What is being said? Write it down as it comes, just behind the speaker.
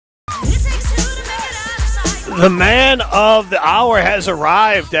The man of the hour has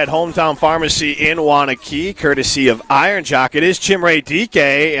arrived at Hometown Pharmacy in Wanakee, courtesy of Iron Jock. It is Chimere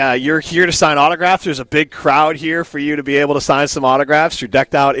Dike. You're here to sign autographs. There's a big crowd here for you to be able to sign some autographs. You're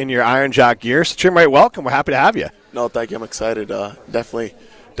decked out in your Iron Jock gear. So, Chimere, welcome. We're happy to have you. No, thank you. I'm excited. Definitely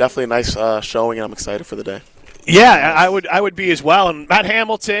a nice showing, and I'm excited for the day. Yeah, I would be as well. And Matt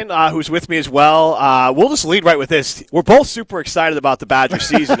Hamilton, who's with me as well, we'll just lead right with this. We're both super excited about the Badger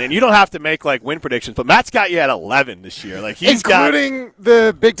season, and you don't have to make like win predictions, but Matt's got you at 11 this year. Like including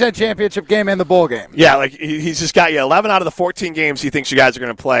the Big Ten championship game and the bowl game. Yeah, like he's just got you 11 out of the 14 games he thinks you guys are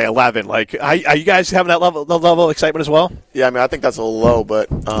going to play. 11. Like, are you guys having that level of excitement as well? Yeah, I mean, I think that's a little low,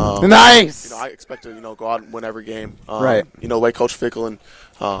 but nice. I expect to go out and win every game. Right. The way Coach Fickle and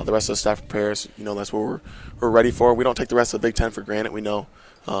the rest of the staff prepares, that's what we're ready for. We don't take the rest of the Big Ten for granted. We know,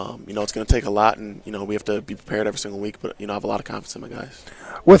 it's going to take a lot, and we have to be prepared every single week. But I have a lot of confidence in my guys.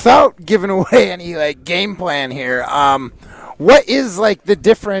 Without giving away any game plan here, what is the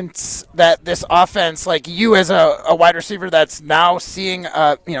difference that this offense, you as a wide receiver that's now seeing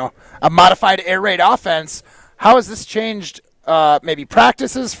a modified air raid offense, how has this changed? Maybe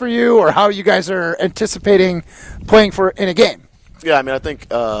practices for you, or how you guys are anticipating playing in a game? Yeah, I mean, I think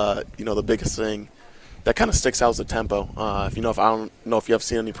the biggest thing that kind of sticks out is the tempo. If I don't know if you have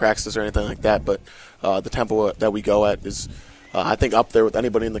seen any practices or anything like that, but the tempo that we go at is, I think, up there with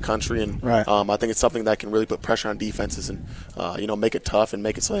anybody in the country, and right. I think it's something that can really put pressure on defenses and make it tough and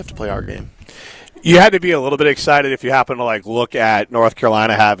make it so they have to play our game. You had to be a little bit excited if you happen to look at North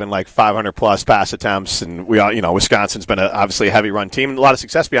Carolina having 500 plus pass attempts, and we all, Wisconsin's been obviously a heavy run team and a lot of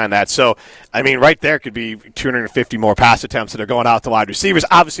success behind that. So, I mean, right there could be 250 more pass attempts that are going out to wide receivers.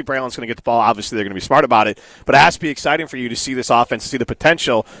 Obviously, Braylon's going to get the ball. Obviously, they're going to be smart about it. But it has to be exciting for you to see this offense, to see the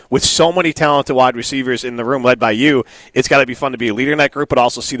potential with so many talented wide receivers in the room led by you. It's got to be fun to be a leader in that group, but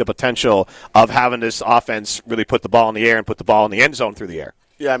also see the potential of having this offense really put the ball in the air and put the ball in the end zone through the air.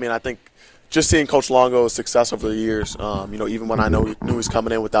 Yeah, I mean, I think just seeing Coach Longo's success over the years, even when I knew he was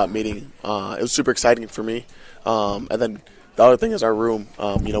coming in without meeting, it was super exciting for me. And then the other thing is our room.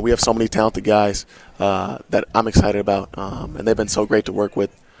 We have so many talented guys that I'm excited about, and they've been so great to work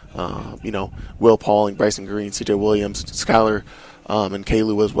with. Will Pauling, Bryson Green, C.J. Williams, Skyler, and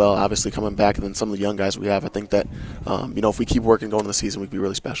Kalu as well, obviously coming back, and then some of the young guys we have. I think that, if we keep working going into the season, we can be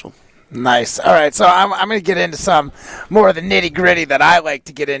really special. Nice. All right, so I'm going to get into some more of the nitty-gritty that I like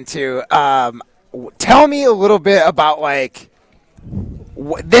to get into. Tell me a little bit about,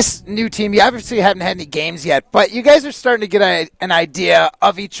 this new team. You obviously haven't had any games yet, but you guys are starting to get an idea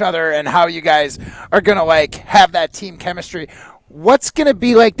of each other and how you guys are going to, have that team chemistry. What's going to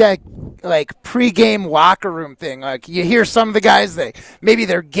be that pre-game locker room thing? You hear some of the guys, maybe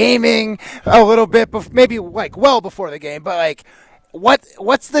they're gaming a little bit, maybe well before the game, but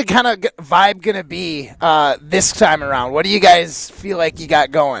what's the kind of vibe going to be this time around? What do you guys feel like you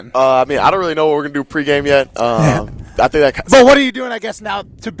got going? I mean, I don't really know what we're going to do pregame yet. I think that. But what are you doing, I guess, now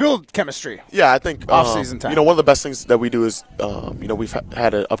to build chemistry? Yeah, I think off-season time. One of the best things that we do is, we've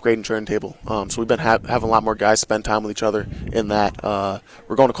had an upgrade and turntable. So we've been having a lot more guys spend time with each other in that.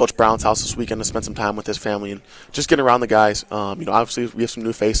 We're going to Coach Brown's house this weekend to spend some time with his family and just getting around the guys. Obviously we have some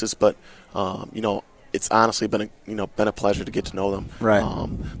new faces, but it's honestly been a pleasure to get to know them. Right.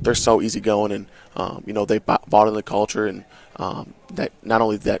 They're so easygoing, and they bought into the culture, and that not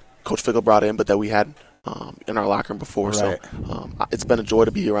only that Coach Fickle brought in, but that we had in our locker room before. Right. So it's been a joy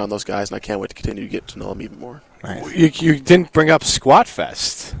to be around those guys, and I can't wait to continue to get to know them even more. Nice. You didn't bring up Squat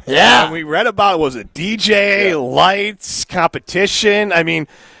Fest. Yeah. We read about, was it DJ, lights, competition? I mean,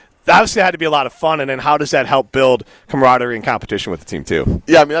 obviously it had to be a lot of fun, and then how does that help build camaraderie and competition with the team too?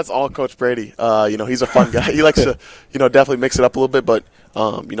 Yeah, I mean, that's all Coach Brady. He's a fun guy. He likes to, definitely mix it up a little bit, but,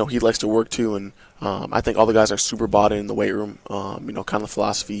 he likes to work too, and I think all the guys are super bought in the weight room, kind of the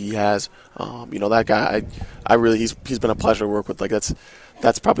philosophy he has. That guy, he's been a pleasure to work with.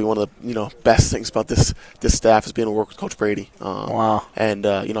 That's probably one of the, best things about this staff is being able to work with Coach Brady. Wow. And,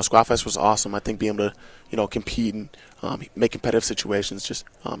 Squat Fest was awesome. I think being able to, compete and make competitive situations just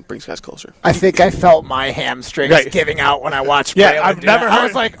brings guys closer. I think I felt my hamstrings giving out when I watched Braylon. I've never heard. I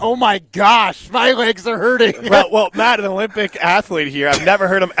was like, oh my gosh, my legs are hurting. Well, Matt, an Olympic athlete here, I've never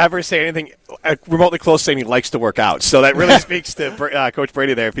heard him ever say anything remotely close to saying he likes to work out. So that really speaks to Coach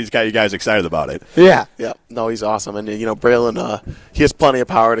Brady there if he's got you guys excited about it. Yeah. Yeah. No, he's awesome. And, Braylon, he has plenty of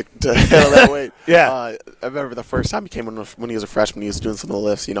power to handle that weight. Yeah. I remember the first time he came in when he was a freshman, he was doing some of the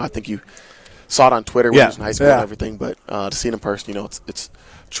lifts. I think you saw it on Twitter when he was in high school and everything, but to see it in person, it's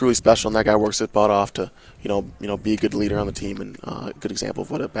truly special, and that guy works his butt off to, be a good leader on the team and a good example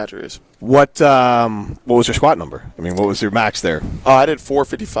of what a Badger is. What was your squat number? I mean, what was your max there? I did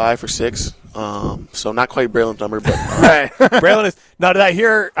 455 for 6. So not quite Braylon's number, but Right. Braylon is now. Did I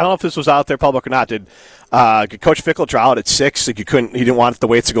hear? I don't know if this was out there public or not. Did Coach Fickle draw it at 6? Like he didn't want the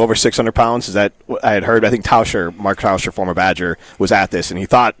weights to go over 600 pounds. Is that what I had heard? I think Mark Tauscher, former Badger, was at this, and he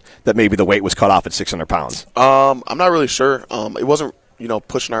thought that maybe the weight was cut off at 600 pounds. I'm not really sure. It wasn't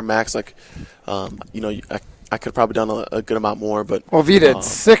pushing our max like I could have probably done a good amount more, but well, if you did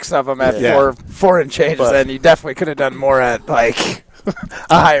 6 of them at four and changes, then you definitely could have done more at like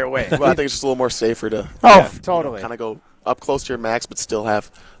a higher weight. Well, I think it's just a little more safer to totally kind of go up close to your max, but still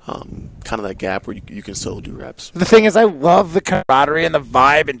have kind of that gap where you can still do reps. The thing is, I love the camaraderie and the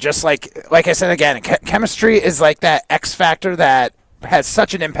vibe, and just like I said again, chemistry is like that X factor that has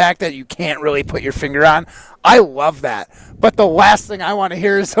such an impact that you can't really put your finger on. I love that. But the last thing I want to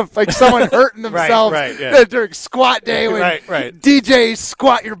hear is of like someone hurting themselves during squat day when DJ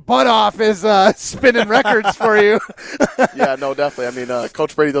Squat Your Butt Off is spinning records for you. Yeah, no, definitely. I mean,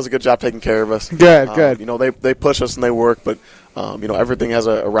 Coach Brady does a good job taking care of us. Good. They push us and they work, but everything has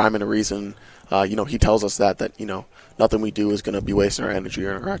a rhyme and a reason. He tells us that nothing we do is going to be wasting our energy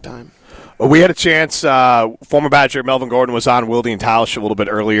or our time. Well, we had a chance. Former Badger Melvin Gordon was on Wilde and Tausch a little bit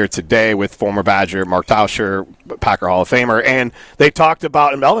earlier today with former Badger Mark Tauscher, Packer Hall of Famer, and they talked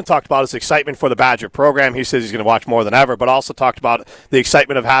about, and Melvin talked about his excitement for the Badger program. He says he's going to watch more than ever, but also talked about the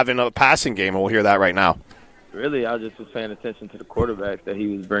excitement of having a passing game, and we'll hear that right now. Really, I just was paying attention to the quarterbacks that he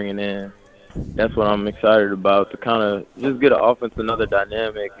was bringing in. That's what I'm excited about, to kind of just get an offense another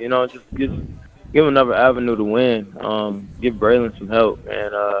dynamic. Just give him another avenue to win. Give Braylon some help,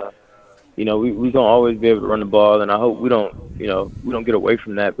 and we gonna always be able to run the ball, and I hope we don't get away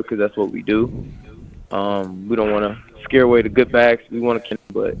from that, because that's what we do. We don't want to scare away the good backs. We want to,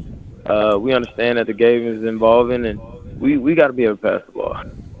 but we understand that the game is evolving, and we got to be able to pass the ball.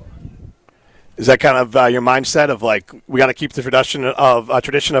 Is that kind of your mindset of like, we got to keep the tradition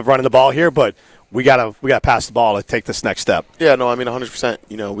of running the ball here, but we got to pass the ball to take this next step? Yeah, no, I mean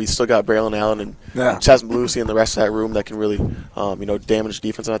 100%. We still got Braylon Allen and Chaz Belusi and the rest of that room that can really damage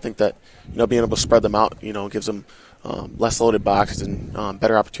defense. And I think that being able to spread them out gives them less loaded boxes and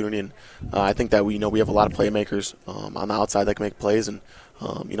better opportunity. And I think that we have a lot of playmakers on the outside that can make plays, and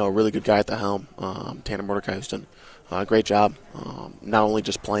a really good guy at the helm, Tanner Mordecai, who's done a great job, not only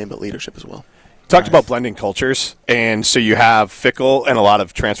just playing but leadership as well. Talked about blending cultures, and so you have Fickle and a lot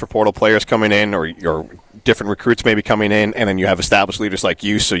of transfer portal players coming in, or your different recruits maybe coming in, and then you have established leaders like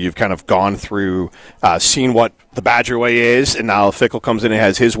you, so you've kind of gone through, seen what the Badger way is, and now Fickle comes in and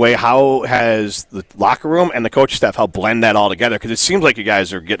has his way. How has the locker room and the coaching staff helped blend that all together? Because it seems like you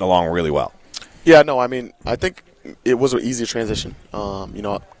guys are getting along really well. Yeah, no, I mean, I think it was an easy transition.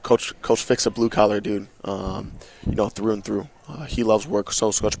 Coach Fick's a blue-collar dude, through and through. He loves work, so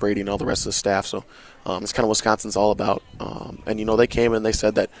is Coach Brady and all the rest of the staff. So it's kind of what Wisconsin's all about. And they came and they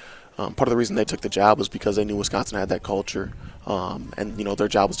said that part of the reason they took the job was because they knew Wisconsin had that culture. And their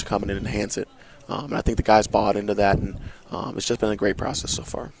job was to come in and enhance it. And I think the guys bought into that, and it's just been a great process so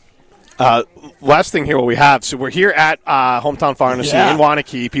far. Last thing here, what we have, so we're here at Hometown Pharmacy in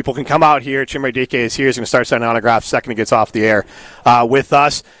Waunakee. People can come out here. Chimere Dike is here. He's going to start signing autographs the second he gets off the air with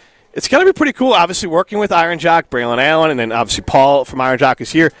us. It's going to be pretty cool, obviously, working with Iron Jock, Braylon Allen, and then obviously Paul from Iron Jock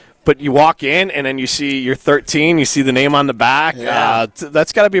is here. But you walk in, and then you see you're 13, you see the name on the back. Yeah.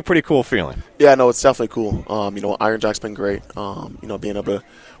 That's got to be a pretty cool feeling. Yeah, no, it's definitely cool. Iron Jock's been great, being able to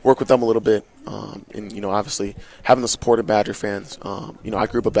work with them a little bit, and obviously having the support of Badger fans. I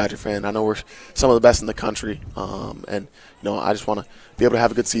grew up a Badger fan. I know we're some of the best in the country, and I just want to be able to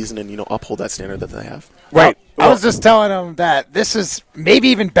have a good season and uphold that standard that they have. Right. I was just telling them that this is maybe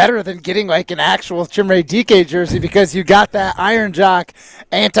even better than getting like an actual Chimere Dike jersey, because you got that Iron Jock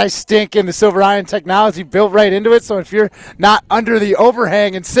anti-stink and the Silver Iron technology built right into it. So if you're not under the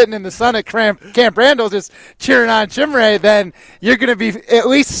overhang and sitting in the sun at Camp Randall just cheering on Chimere, then you're going to be at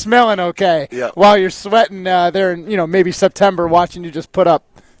least smelling okay while you're sweating there in maybe September, watching you just put up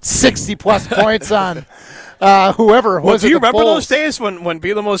 60-plus points on whoever. Well, do you remember those days when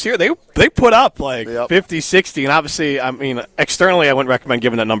Bielema was here? They put up like 50, 60, and obviously, I mean, externally, I wouldn't recommend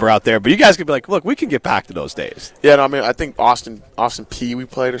giving that number out there, but you guys could be like, look, we can get back to those days. Yeah, no, I mean, I think Austin P we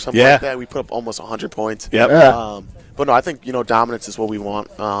played or something like that. We put up almost 100 points. Yep. But no, I think dominance is what we want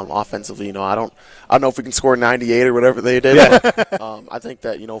offensively. I don't know if we can score 98 or whatever they did. Yeah. But, I think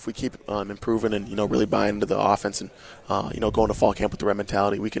that if we keep improving and really buying into the offense and going to fall camp with the right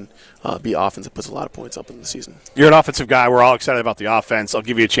mentality, we can be offense that puts a lot of points up in the season. You're an offensive guy. We're all excited about the offense. I'll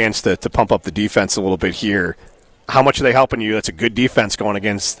give you a chance to pump up the defense a little bit here. How much are they helping you? That's a good defense going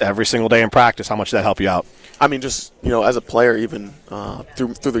against every single day in practice. How much did that help you out? I mean, just as a player, even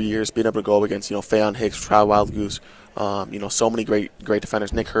through the years, being able to go up against Fayon Hicks, Try Wild Goose, So many great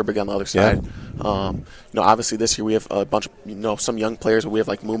defenders. Nick Herbig on the other side. Obviously this year we have a bunch of some young players. We have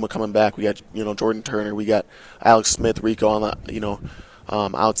like Muma coming back. We got Jordan Turner. We got Alex Smith, Rico on the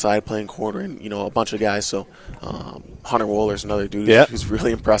outside playing corner, and a bunch of guys. So Hunter Woller's another dude who's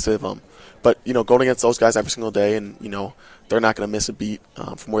really impressive. But going against those guys every single day, and they're not going to miss a beat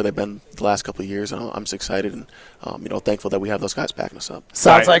from where they've been the last couple of years. And I'm just excited and thankful that we have those guys backing us up.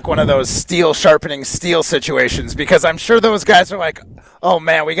 Sounds like one of those steel sharpening steel situations, because I'm sure those guys are like, oh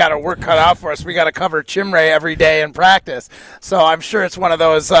man, we got our work cut out for us. We got to cover Chimere every day in practice. So I'm sure it's one of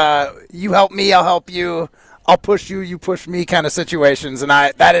those you help me, I'll help you. I'll push you, you push me kind of situations, and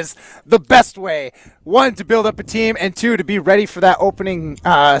that is the best way, one, to build up a team, and two, to be ready for that opening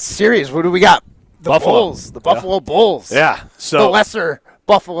series. What do we got? The Buffalo. Bulls, the Buffalo Bulls. Yeah, so the lesser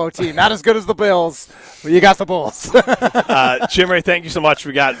Buffalo team, not as good as the Bills, but you got the Bulls. Chimere, thank you so much.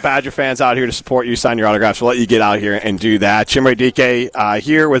 We got Badger fans out here to support you, sign your autographs. We'll let you get out here and do that. Chimere Dike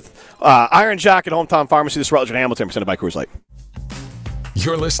here with Iron Jock at Hometown Pharmacy. This is Rutledge and Hamilton, presented by Coors Light.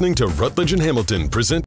 You're listening to Rutledge and Hamilton,